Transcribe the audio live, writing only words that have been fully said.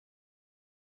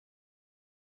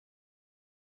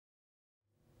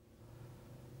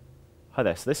Hi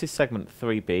there, so this is segment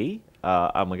 3B,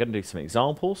 and we're going to do some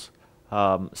examples,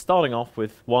 starting off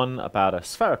with one about a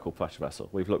spherical pressure vessel.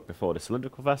 We've looked before at a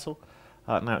cylindrical vessel,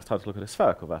 now it's time to look at a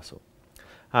spherical vessel.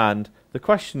 And the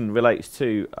question relates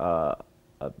to a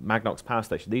Magnox power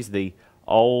station. These are the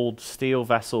old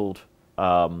steel-vesseled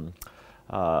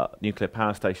nuclear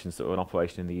power stations that were in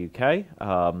operation in the UK,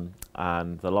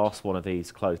 and the last one of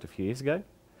these closed a few years ago.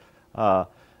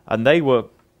 And they were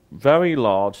very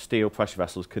large steel pressure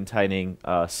vessels containing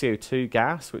CO2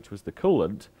 gas, which was the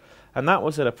coolant, and that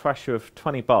was at a pressure of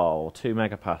 20 bar, or 2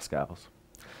 megapascals.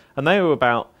 And they were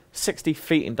about 60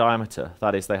 feet in diameter,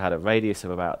 that is, they had a radius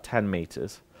of about 10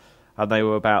 meters, and they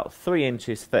were about 3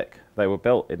 inches thick. They were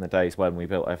built in the days when we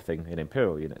built everything in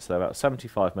Imperial units, so about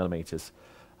 75 millimeters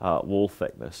wall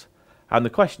thickness. And the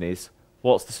question is,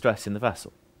 what's the stress in the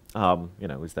vessel?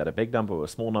 Is that a big number or a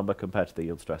small number compared to the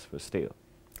yield stress for steel?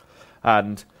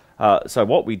 And so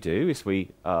what we do is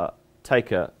we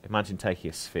imagine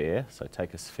taking a sphere, so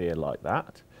take a sphere like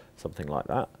that, something like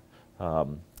that.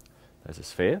 There's a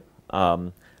sphere.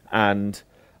 And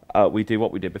we do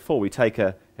what we did before. We take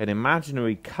an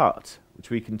imaginary cut, which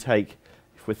we can take,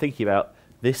 if we're thinking about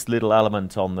this little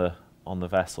element on the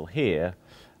vessel here,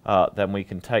 then we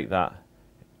can take that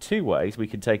two ways. We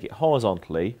can take it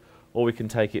horizontally, or we can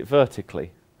take it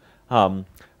vertically.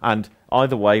 And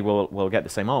either way, we'll get the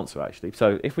same answer, actually.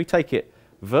 So if we take it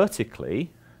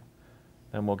vertically,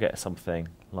 then we'll get something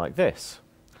like this.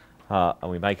 And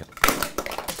we make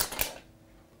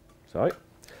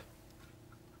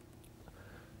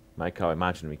our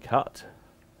imaginary cut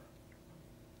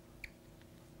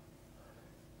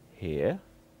here.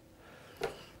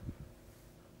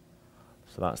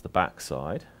 So that's the back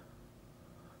side.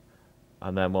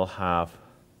 And then we'll have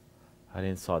an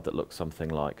inside that looks something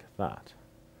like that.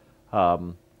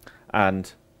 What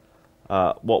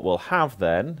we'll have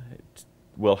then,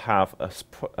 we'll have a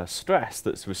stress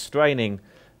that's restraining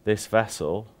this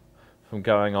vessel from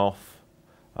going off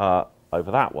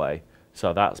over that way.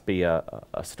 So that's be a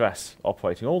stress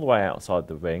operating all the way outside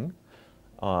the ring,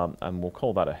 and we'll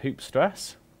call that a hoop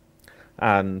stress.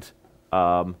 And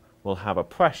we'll have a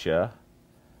pressure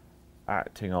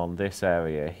acting on this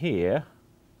area here.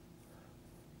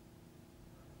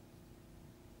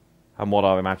 And what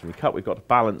our imaginary cut, we've got to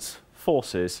balance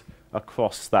forces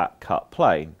across that cut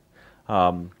plane.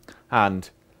 That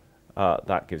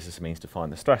gives us a means to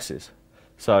find the stresses.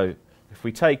 So if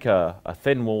we take a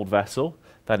thin-walled vessel,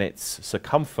 then its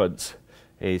circumference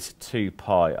is 2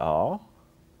 pi r.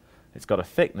 It's got a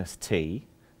thickness T.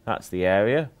 That's the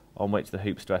area on which the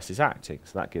hoop stress is acting.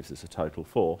 So that gives us a total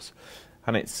force.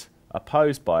 And it's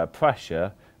opposed by a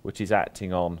pressure which is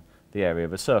acting on the area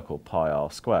of a circle, pi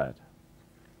r squared.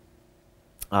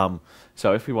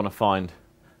 So if we want to find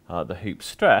the hoop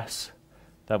stress,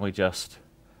 then we just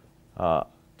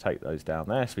take those down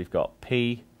there. So we've got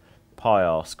P pi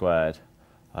r squared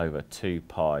over 2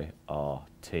 pi r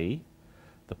t.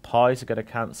 The pi's are going to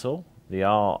cancel, the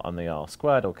r and the r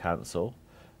squared will cancel,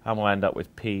 and we'll end up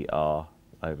with p r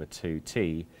over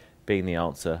 2t being the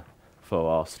answer for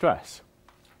our stress.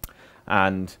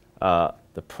 And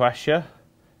the pressure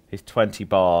is 20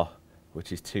 bar,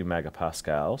 which is 2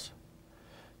 megapascals.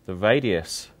 The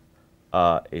radius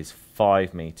is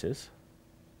 5 meters.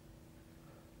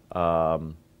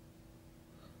 And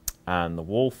the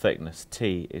wall thickness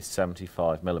T is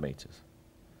 75 millimeters.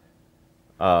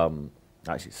 Actually,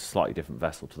 it's a slightly different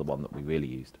vessel to the one that we really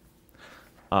used.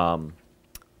 And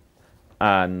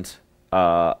I'm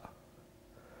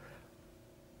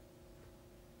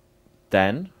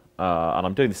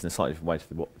doing this in a slightly different way to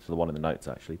the one in the notes,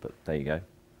 actually, but there you go.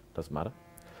 Doesn't matter.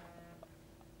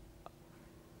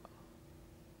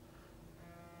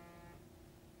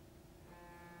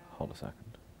 Hold a second.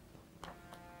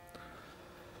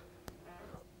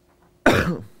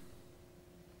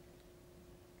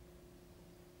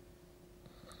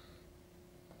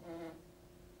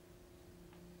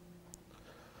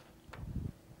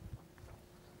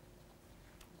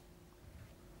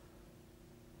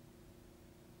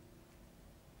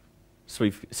 So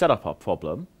we've set up our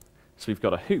problem. So we've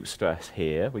got a hoop stress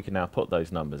here. We can now put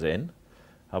those numbers in.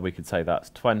 We could say that's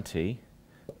 20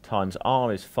 times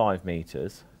r is 5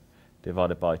 meters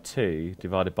divided by 2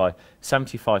 divided by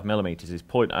 75 millimeters is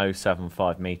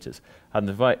 0.075 meters. And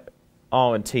the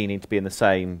r and t need to be in the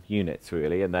same units,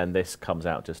 really, and then this comes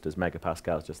out just as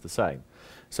megapascals, just the same.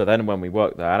 So then when we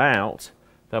work that out,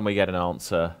 then we get an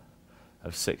answer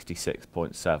of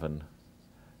 66.7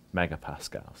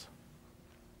 megapascals.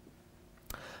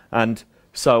 And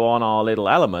so on our little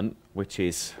element, which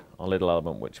was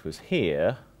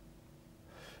here,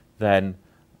 then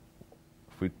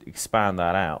if we expand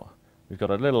that out, we've got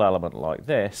a little element like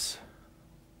this,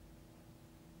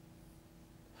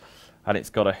 and it's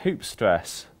got a hoop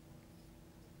stress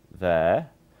there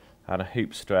and a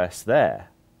hoop stress there,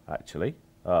 actually,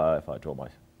 if I draw my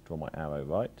arrow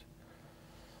right.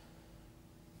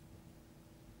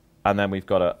 And then we've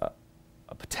got a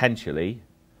potentially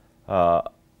a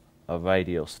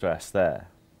radial stress there.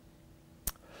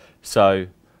 So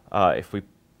if we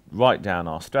write down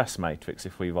our stress matrix,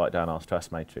 or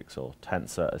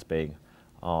tensor as being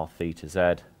r theta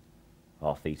z,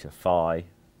 r theta phi,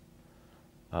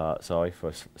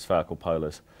 for spherical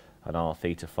polars, and r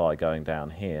theta phi going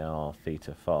down here, r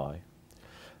theta phi.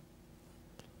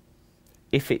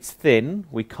 If it's thin,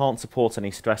 we can't support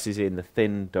any stresses in the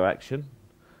thin direction,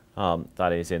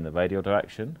 that is in the radial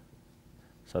direction,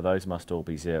 so those must all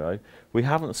be 0. We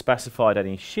haven't specified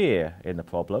any shear in the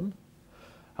problem,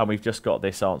 and we've just got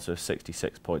this answer of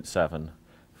 66.7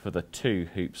 for the 2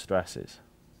 hoop stresses.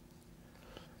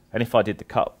 And if I did the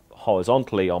cut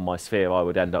horizontally on my sphere, I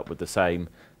would end up with the same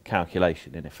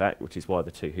calculation in effect, which is why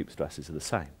the 2 hoop stresses are the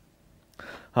same.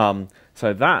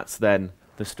 So that's then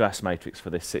the stress matrix for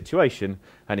this situation,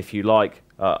 and if you like,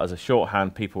 as a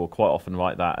shorthand, people will quite often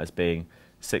write that as being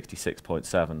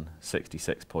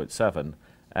 66.7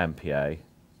 MPa,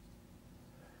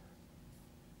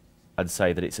 and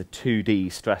say that it's a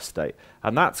 2D stress state.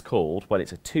 And that's called, when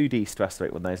it's a 2D stress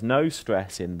state, when there's no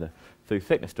stress in the through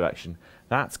thickness direction,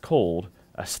 that's called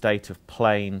a state of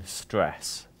plane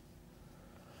stress.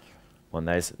 When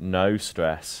there's no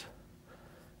stress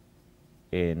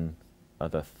in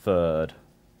the third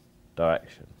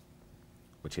direction,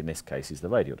 which in this case is the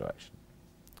radial direction.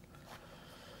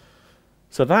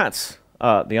 So that's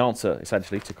the answer,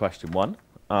 essentially, to question 1.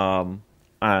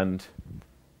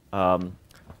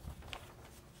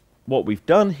 What we've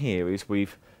done here is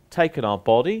we've taken our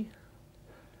body,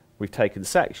 we've taken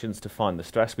sections to find the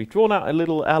stress, we've drawn out a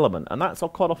little element, and that's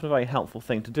quite often a very helpful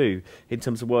thing to do in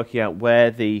terms of working out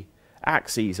where the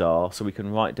axes are, so we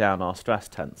can write down our stress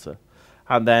tensor.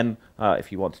 And then,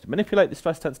 if you wanted to manipulate the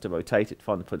stress tensor to rotate it, to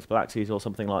find the principal axes or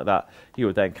something like that, you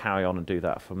would then carry on and do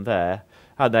that from there.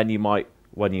 And then you might,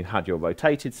 when you had your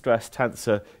rotated stress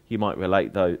tensor, you might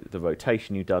relate the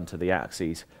rotation you've done to the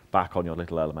axes back on your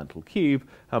little elemental cube,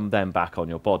 and then back on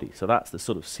your body. So that's the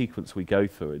sort of sequence we go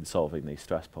through in solving these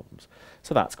stress problems.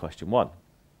 So that's question 1.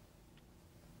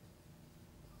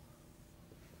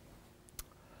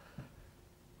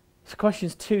 So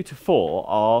questions 2 to 4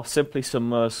 are simply some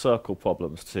Mohr's circle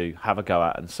problems to have a go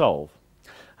at and solve.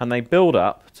 And they build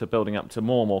up to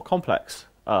more and more complex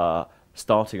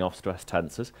starting off stress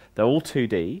tensors. They're all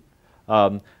 2D,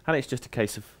 and it's just a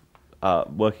case of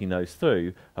working those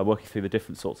through, working through the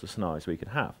different sorts of scenarios we can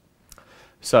have.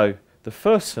 So the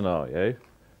first scenario,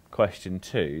 question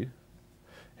 2,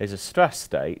 is a stress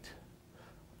state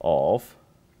of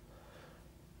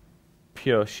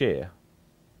pure shear.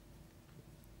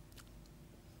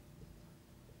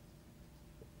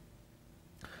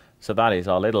 So that is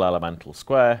our little elemental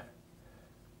square,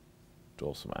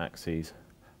 draw some axes,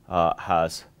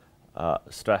 has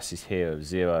stresses here of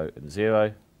 0 and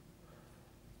 0,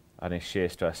 and a shear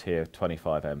stress here of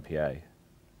 25 MPa.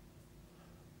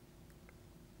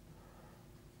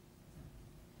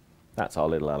 That's our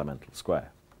little elemental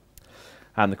square.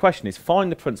 And the question is,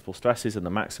 find the principal stresses and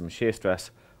the maximum shear stress.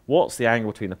 What's the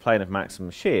angle between the plane of maximum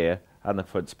shear and the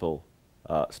principal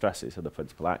stresses of the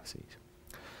principal axes?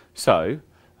 So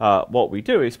what we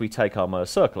do is we take our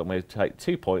Mohr's circle and we take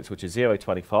 2 points, which are 0,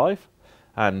 25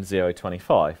 and 0,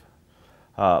 25.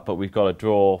 But we've got to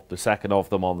draw the second of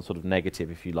them on the sort of negative,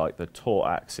 if you like. The taut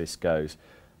axis goes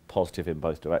positive in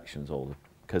both directions, all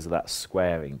because of that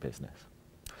squaring business.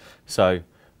 So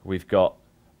we've got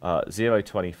 0,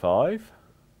 25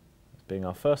 as being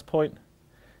our first point,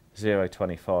 0,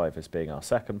 25 as being our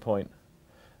second point.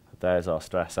 There's our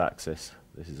stress axis.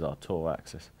 This is our taut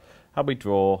axis. And we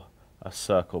draw a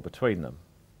circle between them.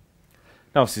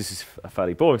 Now, obviously, this is a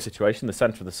fairly boring situation. The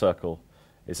centre of the circle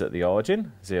is at the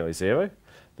origin, 0, 0.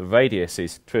 The radius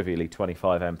is trivially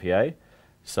 25 MPa,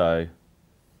 so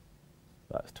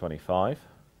that's 25.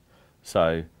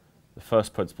 So the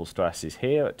first principal stress is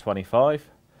here at 25,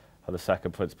 and the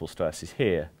second principal stress is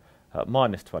here at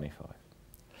minus 25.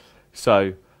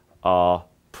 So our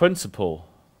principal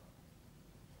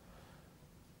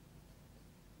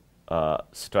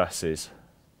stresses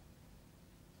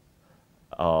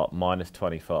are minus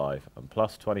 25 and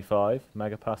plus 25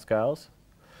 megapascals,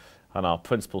 and our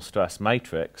principal stress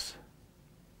matrix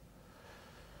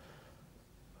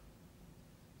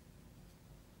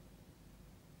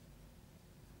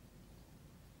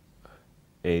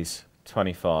is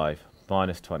 25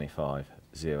 minus 25,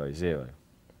 0, 0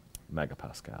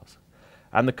 megapascals.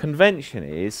 And the convention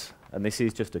is, and this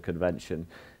is just a convention,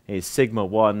 is sigma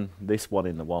 1, this one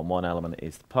in the 1 element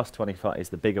is the plus 25, is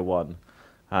the bigger one,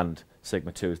 and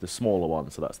sigma 2 is the smaller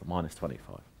one, so that's the minus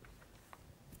 25.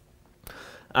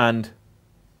 And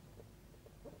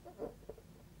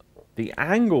the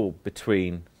angle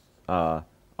between our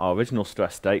original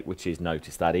stress state, which is,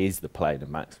 notice that is the plane of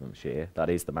maximum shear, that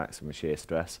is the maximum shear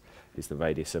stress, is the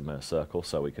radius of Mohr's circle,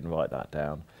 so we can write that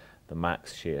down. The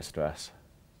max shear stress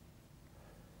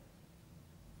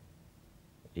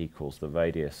equals the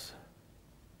radius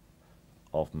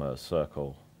of Mohr's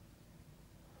circle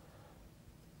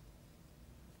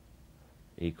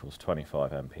equals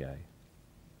 25 MPa.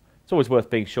 It's always worth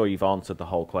being sure you've answered the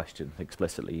whole question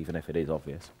explicitly, even if it is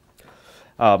obvious.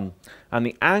 And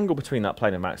the angle between that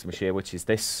plane of maximum shear, which is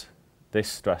this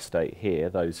stress state here,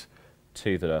 those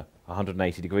two that are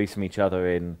 180 degrees from each other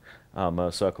in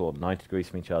Mohr's circle, or 90 degrees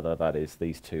from each other, that is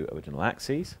these two original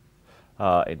axes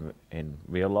in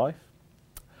real life.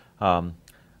 And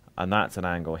that's an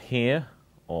angle here,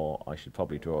 or I should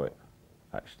probably draw it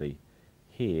actually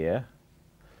here.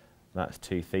 That's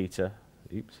 2 theta.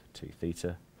 Oops, 2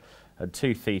 theta. And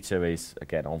 2 theta is,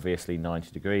 again, obviously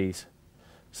 90 degrees.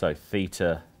 So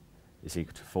theta is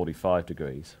equal to 45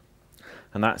 degrees.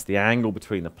 And that's the angle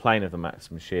between the plane of the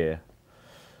maximum shear,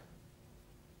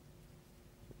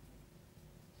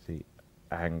 the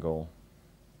angle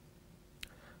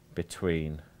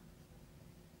between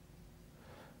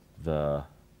the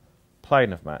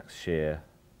plane of max shear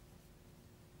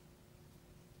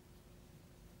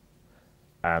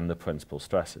and the principal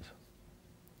stresses.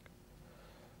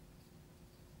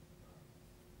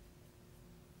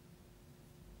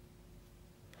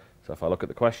 So if I look at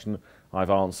the question,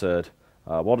 I've answered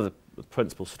what are the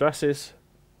principal stresses,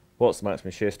 what's the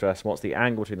maximum shear stress, what's the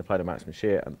angle between the plane of maximum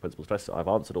shear and the principal stresses. I've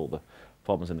answered all the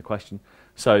problems in the question.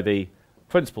 So the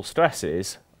principal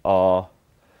stresses are,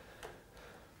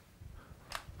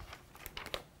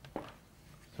 so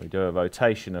we do a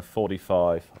rotation of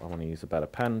 45, I want to use a better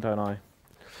pen, don't I?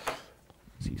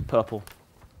 Let's use purple.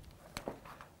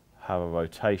 Have a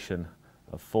rotation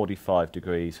of 45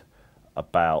 degrees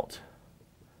about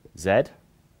Z,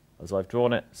 as I've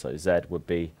drawn it. So Z would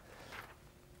be,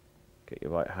 get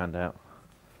your right hand out,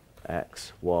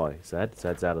 X, Y, Z.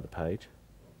 Z's out of the page.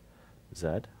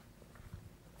 Z.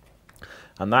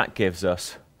 And that gives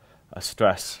us a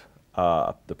stress,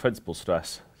 the principal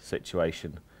stress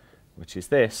situation, which is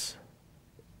this,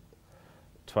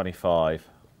 25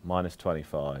 minus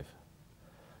 25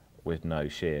 with no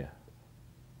shear,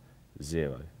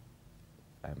 0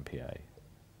 MPa,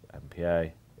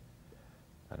 MPa,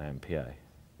 and MPa.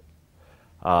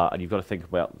 And you've got to think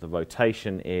about the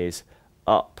rotation is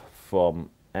up from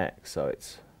X, so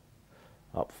it's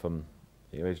up from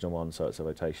the original one, so it's a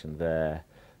rotation there.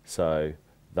 So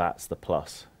that's the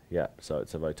plus, yeah, so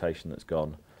it's a rotation that's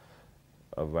gone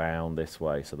around this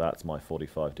way, so that's my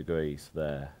 45 degrees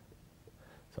there.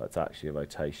 So it's actually a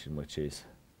rotation which is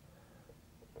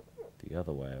the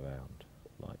other way around,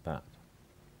 like that,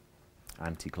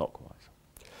 anti-clockwise.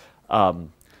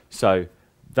 So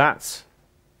that's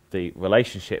the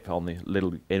relationship on the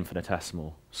little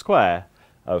infinitesimal square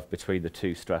of between the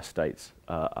two stress states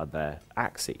and their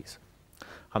axes.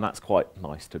 And that's quite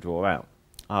nice to draw out.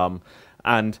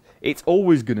 And it's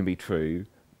always going to be true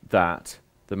that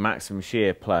the maximum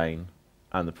shear plane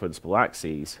and the principal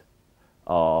axes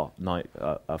are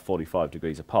 45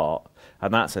 degrees apart,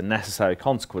 and that's a necessary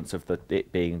consequence of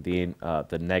it being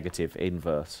the negative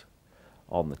inverse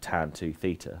on the tan 2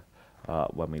 theta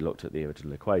when we looked at the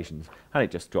original equations, and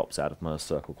it just drops out of Mohr's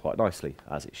circle quite nicely,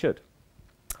 as it should.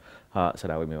 So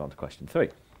now we move on to question 3.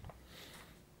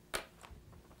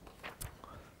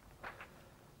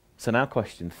 So now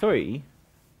question 3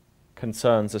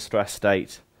 concerns a stress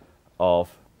state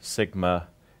of sigma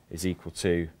is equal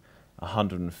to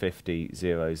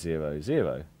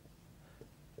 150,000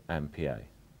 MPa.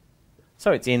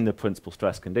 So it's in the principal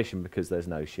stress condition because there's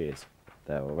no shears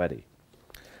there already.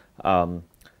 Find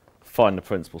the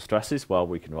principal stresses. Well,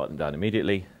 we can write them down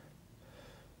immediately.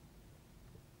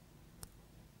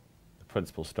 The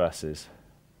principal stresses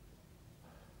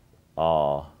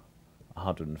are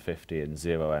 150 and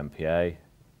 0 MPa,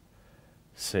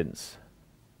 since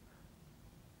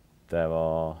there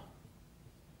are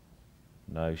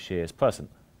no shears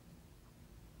present.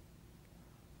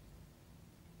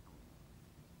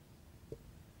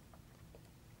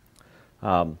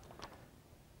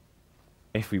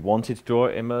 If we wanted to draw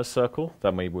it in Mohr's circle,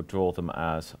 then we would draw them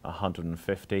as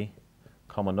 150,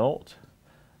 0,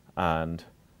 and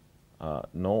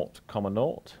 0,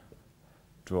 0.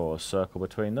 Draw a circle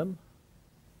between them.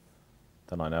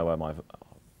 Then I know where my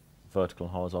vertical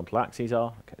and horizontal axes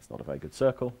are. Okay, it's not a very good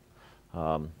circle.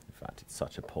 In fact, it's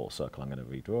such a poor circle, I'm going to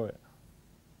redraw it.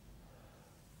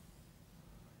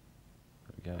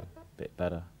 There we go, a bit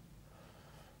better.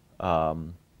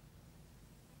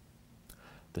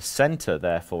 The centre,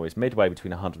 therefore, is midway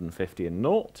between 150 and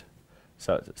 0,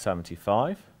 so it's at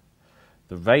 75.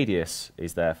 The radius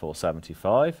is therefore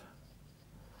 75.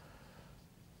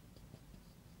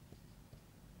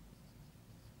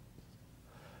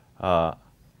 And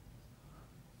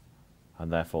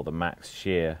therefore the max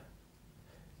shear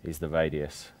is the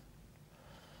radius.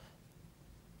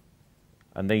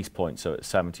 And these points are at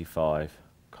 75,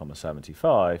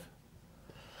 75,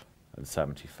 and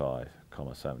 75,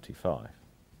 75.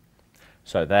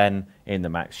 So then in the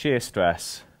max shear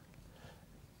stress,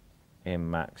 in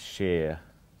max shear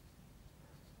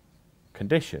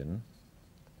condition,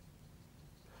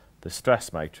 the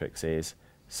stress matrix is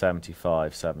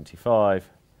 75,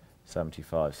 75,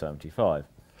 75, 75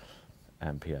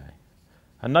 MPa.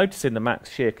 And notice in the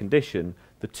max shear condition,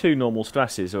 the two normal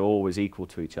stresses are always equal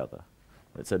to each other.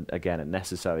 It's, again, a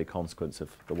necessary consequence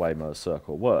of the way Mohr's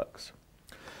circle works.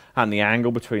 And the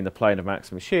angle between the plane of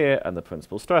maximum shear and the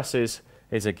principal stresses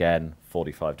is, again,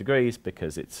 45 degrees,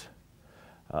 because it's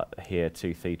here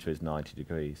 2 theta is 90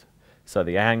 degrees. So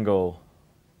the angle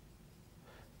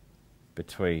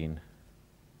between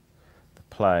the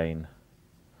plane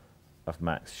of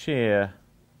max shear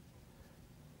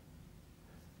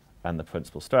and the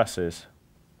principal stresses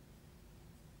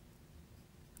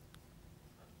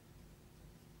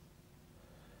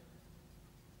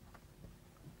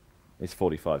is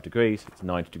 45 degrees. It's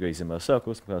 90 degrees in Mohr's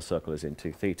circle. Mohr's circle is in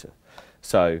 2 theta.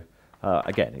 So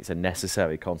again, it's a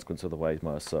necessary consequence of the way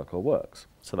Mohr's circle works.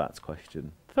 So that's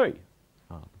question 3.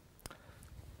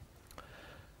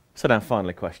 So now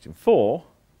finally question 4.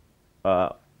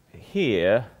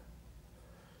 Here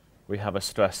we have a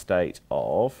stress state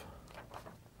of, a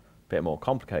bit more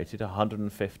complicated,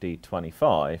 150,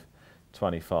 25,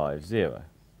 25, 0.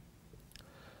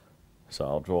 So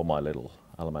I'll draw my little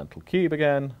elemental cube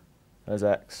again. There's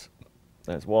x,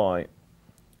 there's y,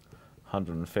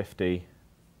 150,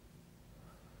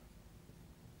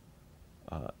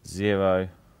 0,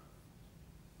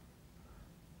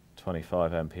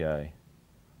 25 MPa.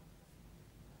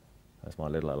 That's my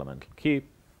little elemental cube.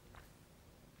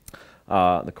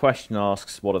 The question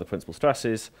asks, what are the principal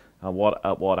stresses, and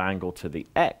at what angle to the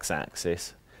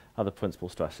x-axis are the principal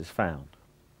stresses found?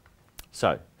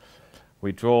 So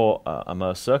we draw a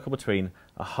Mohr's circle between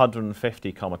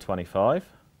 150, 25.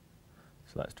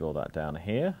 So let's draw that down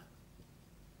here.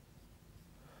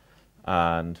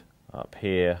 And up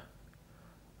here,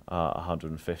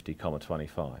 150,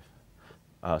 25.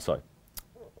 Sorry.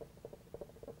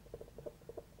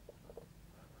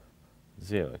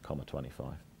 0,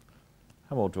 25.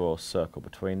 And we'll draw a circle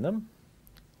between them.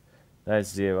 There's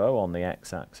 0 on the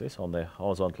x-axis, on the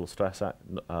horizontal stress,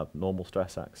 normal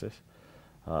stress axis.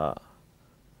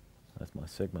 There's my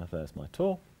sigma, there's my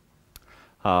tau.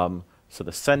 So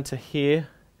the centre here,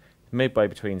 midway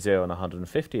between 0 and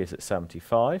 150, is at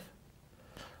 75.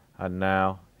 And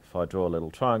now, if I draw a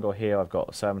little triangle here, I've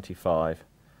got 75,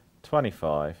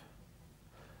 25,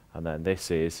 and then this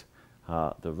is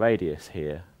the radius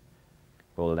here,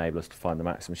 will enable us to find the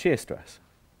maximum shear stress,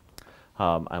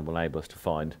 and will enable us to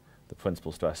find the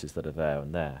principal stresses that are there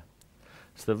and there.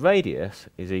 So the radius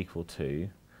is equal to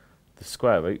the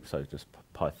square root, so just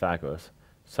Pythagoras,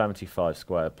 75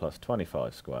 squared plus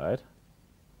 25 squared,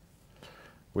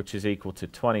 which is equal to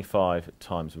 25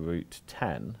 times root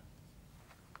 10.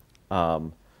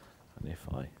 And if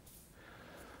I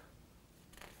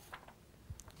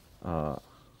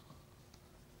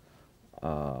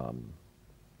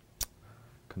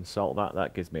consult that,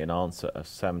 that gives me an answer of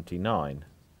 79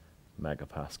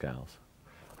 megapascals.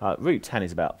 Root 10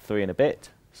 is about 3 and a bit,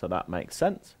 so that makes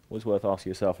sense. Always worth asking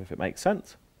yourself if it makes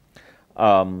sense.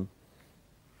 And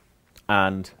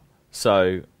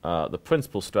so the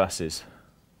principal stresses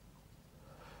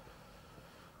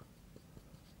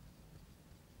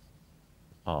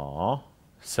are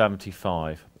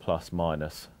 75 plus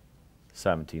minus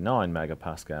 79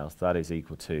 megapascals. That is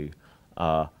equal to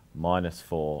minus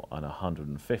 4 and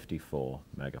 154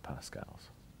 megapascals.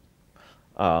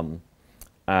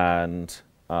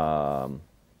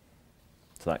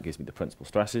 So that gives me the principal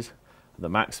stresses. The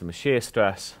maximum shear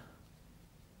stress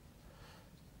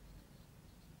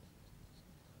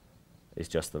is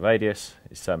just the radius,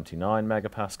 is 79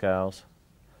 megapascals,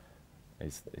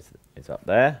 is up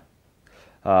there.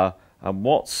 And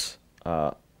what's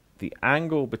the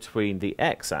angle between the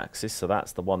x-axis, so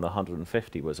that's the one the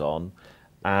 150 was on,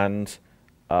 and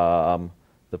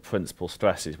the principal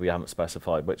stresses. We haven't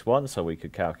specified which one, so we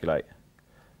could calculate.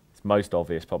 It's most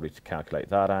obvious probably to calculate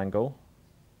that angle.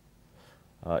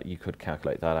 You could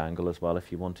calculate that angle as well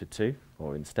if you wanted to,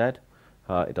 or instead.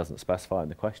 It doesn't specify in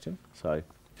the question. So,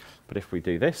 but if we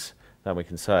do this, then we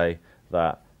can say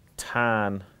that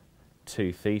tan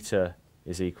 2 theta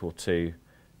is equal to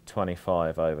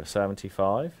 25 over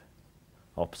 75,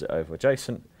 opposite over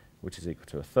adjacent, which is equal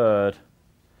to a third,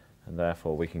 and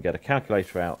therefore we can get a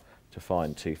calculator out to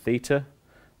find 2 theta,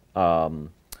 and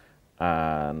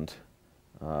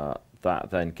that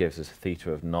then gives us a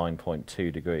theta of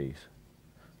 9.2 degrees.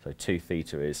 So 2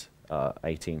 theta is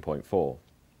 18.4.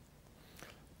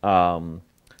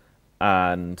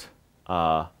 And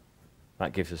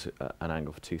that gives us an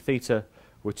angle for 2 theta,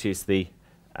 which is the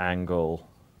angle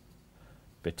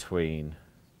between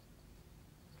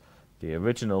the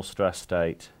original stress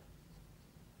state,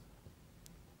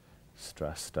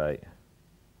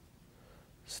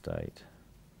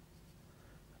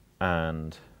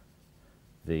 and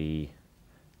the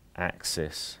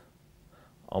axis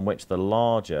on which the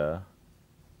larger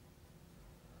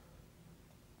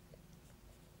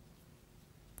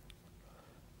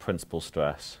principal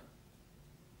stress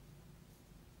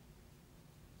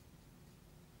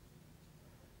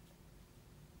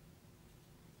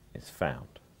is found.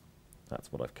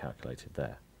 That's what I've calculated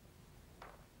there.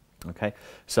 Okay,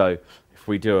 so if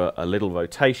we do a little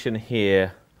rotation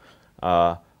here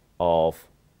of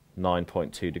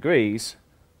 9.2 degrees,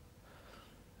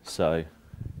 so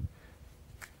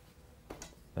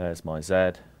there's my Z.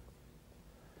 If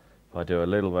I do a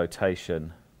little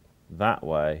rotation that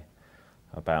way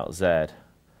about Z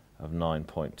of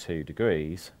 9.2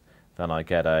 degrees, then I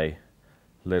get a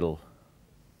little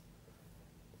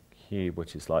cube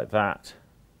which is like that,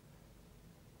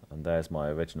 and there's my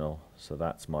original, so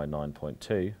that's my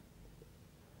 9.2,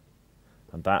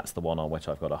 and that's the one on which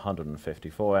I've got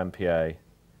 154 MPa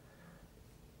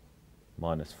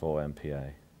minus 4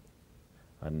 MPa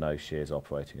and no shears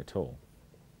operating at all.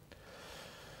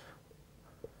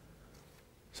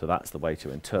 So that's the way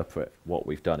to interpret what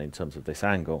we've done in terms of this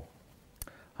angle.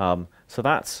 So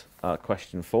that's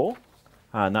question 4,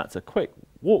 and that's a quick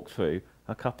walk through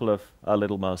a couple of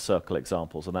little Mohr circle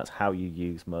examples, and that's how you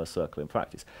use Mohr circle in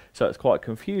practice. So it's quite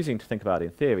confusing to think about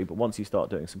in theory, but once you start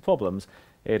doing some problems,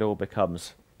 it all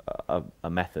becomes a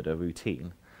method, a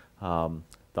routine,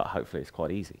 that hopefully is quite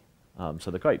easy.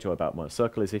 So the great joy about Mohr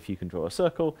circle is if you can draw a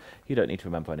circle, you don't need to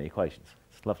remember any equations.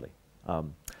 It's lovely.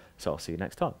 So I'll see you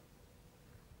next time.